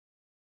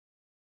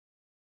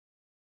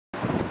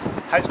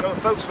How's it going,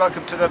 folks?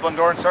 Welcome to the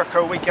Bundoran Surf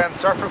Co weekend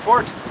surf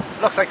report.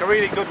 Looks like a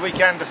really good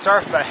weekend to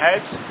surf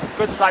ahead.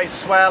 Good size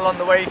swell on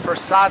the way for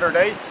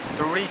Saturday.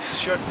 The reefs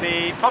should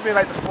be probably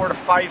like the 4 to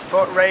 5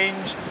 foot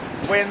range.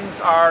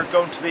 Winds are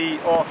going to be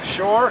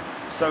offshore,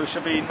 so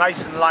should be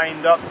nice and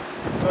lined up.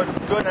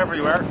 Good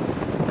everywhere.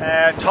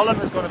 Tullen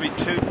is going to be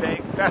too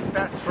big. Best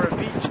bets for a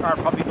beach are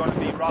probably going to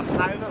be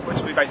Rossnowla, which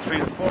will be about 3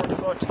 to 4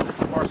 foot,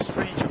 or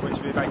Streeter, which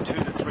will be about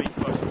 2 to 3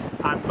 foot,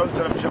 and both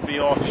of them should be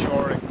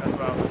offshoring as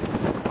well.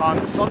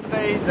 On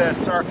Sunday, the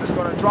surf is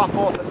going to drop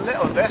off a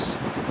little bit,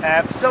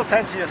 still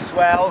plenty of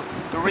swell.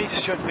 The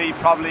reefs should be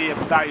probably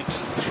about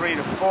 3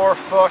 to 4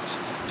 foot.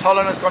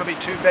 Tullen is going to be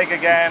too big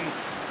again.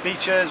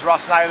 Beaches,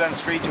 Rossnowla and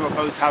Streeter will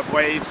both have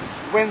waves.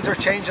 Winds are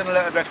changing a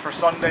little bit for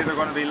Sunday. They're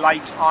going to be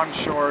light on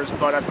shores,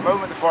 but at the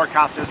moment the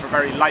forecast is for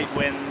very light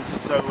winds,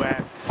 so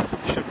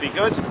should be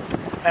good.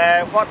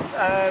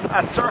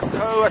 At Surf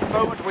Co at the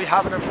moment we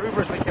have an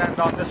Improvers weekend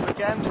on this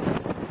weekend.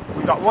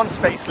 We've got one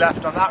space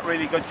left on that,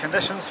 really good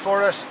conditions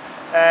for it.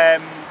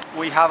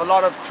 We have a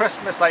lot of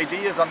Christmas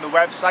ideas on the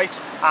website,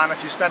 and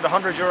if you spend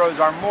 €100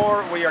 or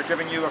more, we are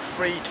giving you a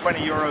free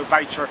 €20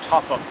 voucher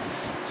top-up.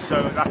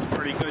 So that's a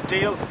pretty good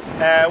deal.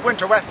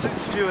 Winter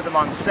wetsuits, a few of them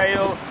on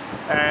sale.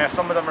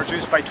 Some of them are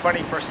reduced by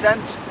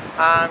 20%,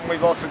 and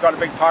we've also got a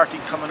big party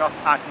coming up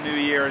at New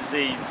Year's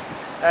Eve.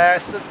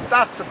 So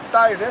that's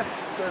about it.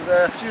 There's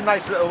a few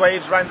nice little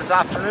waves around this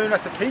afternoon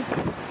at the peak.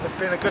 It's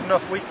been a good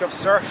enough week of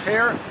surf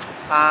here,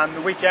 and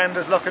the weekend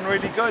is looking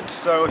really good.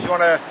 So if you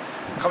want to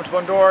come to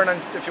Bundoran, and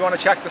if you want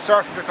to check the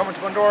surf, if you're coming to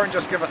Bundoran,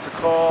 just give us a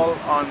call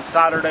on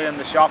Saturday in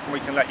the shop and we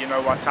can let you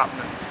know what's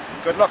happening.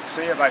 Good luck,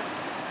 see you, bye.